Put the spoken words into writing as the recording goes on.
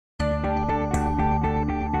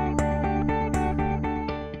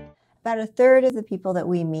About a third of the people that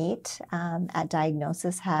we meet at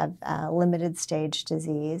diagnosis have limited stage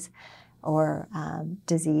disease or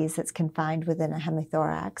disease that's confined within a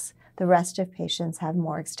hemithorax. The rest of patients have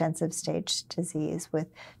more extensive stage disease with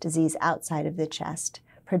disease outside of the chest,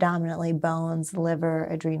 predominantly bones, liver,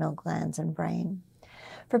 adrenal glands, and brain.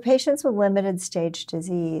 For patients with limited stage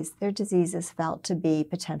disease, their disease is felt to be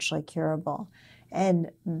potentially curable.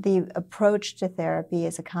 And the approach to therapy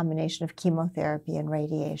is a combination of chemotherapy and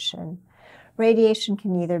radiation. Radiation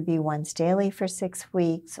can either be once daily for 6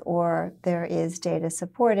 weeks, or there is data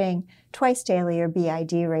supporting twice daily or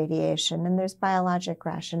BID radiation, and there's biologic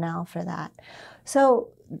rationale for that. So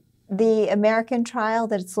the American trial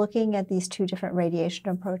that's looking at these two different radiation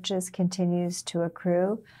approaches continues to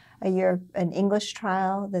accrue. An English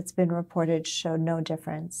trial that's been reported showed no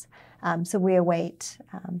difference. So we await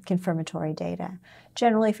confirmatory data.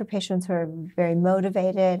 Generally, for patients who are very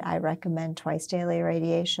motivated, I recommend twice daily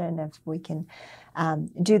radiation. If we can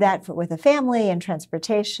do that with a family and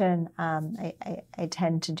transportation, I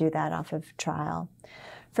tend to do that off of trial.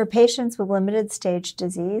 For patients with limited stage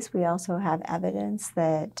disease, we also have evidence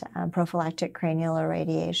that prophylactic cranial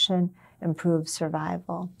irradiation improves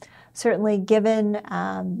survival. Certainly, given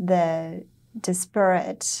the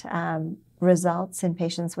disparate results in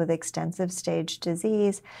patients with extensive stage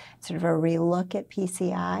disease, sort of a relook at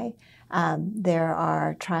PCI. There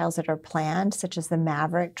are trials that are planned, such as the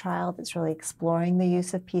Maverick trial, that's really exploring the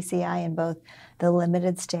use of PCI in both the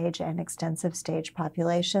limited stage and extensive stage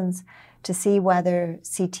populations to see whether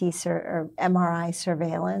CT or MRI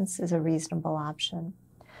surveillance is a reasonable option.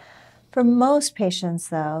 For most patients,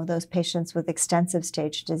 though, those patients with extensive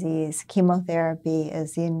stage disease, chemotherapy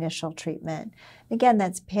is the initial treatment. Again,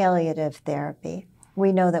 that's palliative therapy.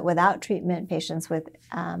 We know that without treatment, patients with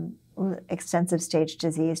extensive stage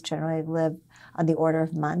disease generally live on the order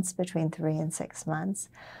of months, between 3 and 6 months.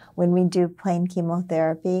 When we do plain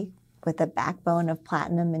chemotherapy with a backbone of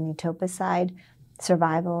platinum and etoposide,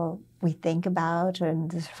 survival we think about,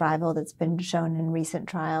 and the survival that's been shown in recent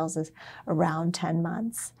trials is around 10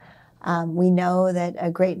 months. We know that a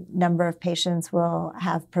great number of patients will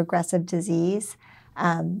have progressive disease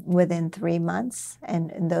within 3 months,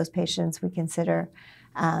 and in those patients we consider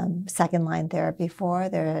second-line therapy for.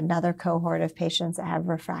 There's another cohort of patients that have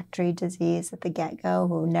refractory disease at the get-go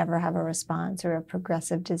who never have a response or a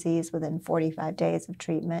progressive disease within 45 days of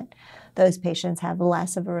treatment. Those patients have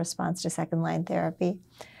less of a response to second-line therapy.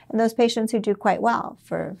 And those patients who do quite well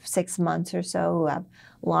for 6 months or so, who have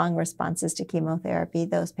long responses to chemotherapy,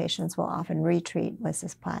 those patients will often retreat with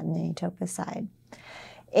cisplatin and etoposide.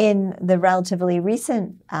 In the relatively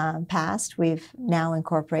recent past, we've now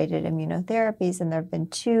incorporated immunotherapies, and there have been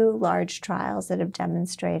 2 large trials that have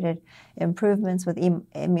demonstrated improvements with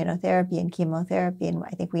immunotherapy and chemotherapy, and I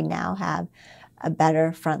think we now have a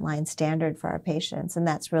better frontline standard for our patients, and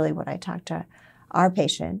that's really what I talked to our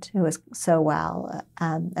patient, who is so well,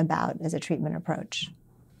 about as a treatment approach.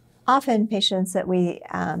 Often patients that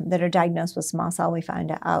are diagnosed with small cell, we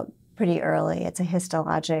find out pretty early. It's a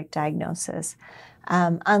histologic diagnosis.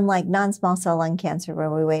 Unlike non-small cell lung cancer,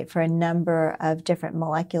 where we wait for a number of different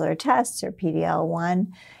molecular tests or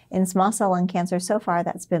PD-L1, in small cell lung cancer, so far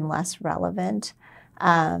that's been less relevant.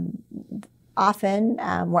 Often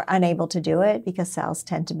we're unable to do it because cells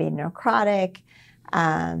tend to be necrotic,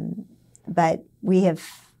 but we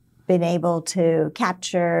have been able to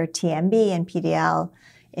capture TMB and PDL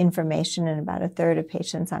information in about a third of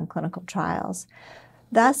patients on clinical trials.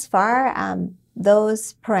 Thus far,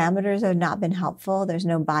 those parameters have not been helpful. There's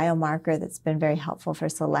no biomarker that's been very helpful for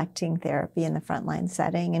selecting therapy in the frontline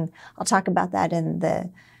setting, and I'll talk about that in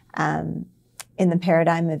the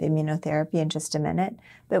paradigm of immunotherapy in just a minute.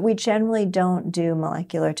 But we generally don't do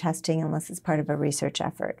molecular testing unless it's part of a research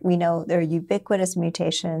effort. We know there are ubiquitous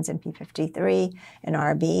mutations in P53 and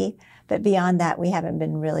RB, but beyond that, we haven't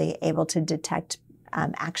been really able to detect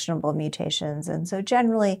actionable mutations. And so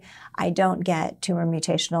generally, I don't get tumor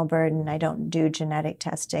mutational burden, I don't do genetic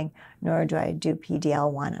testing, nor do I do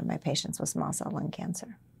PD-L1 on my patients with small cell lung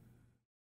cancer.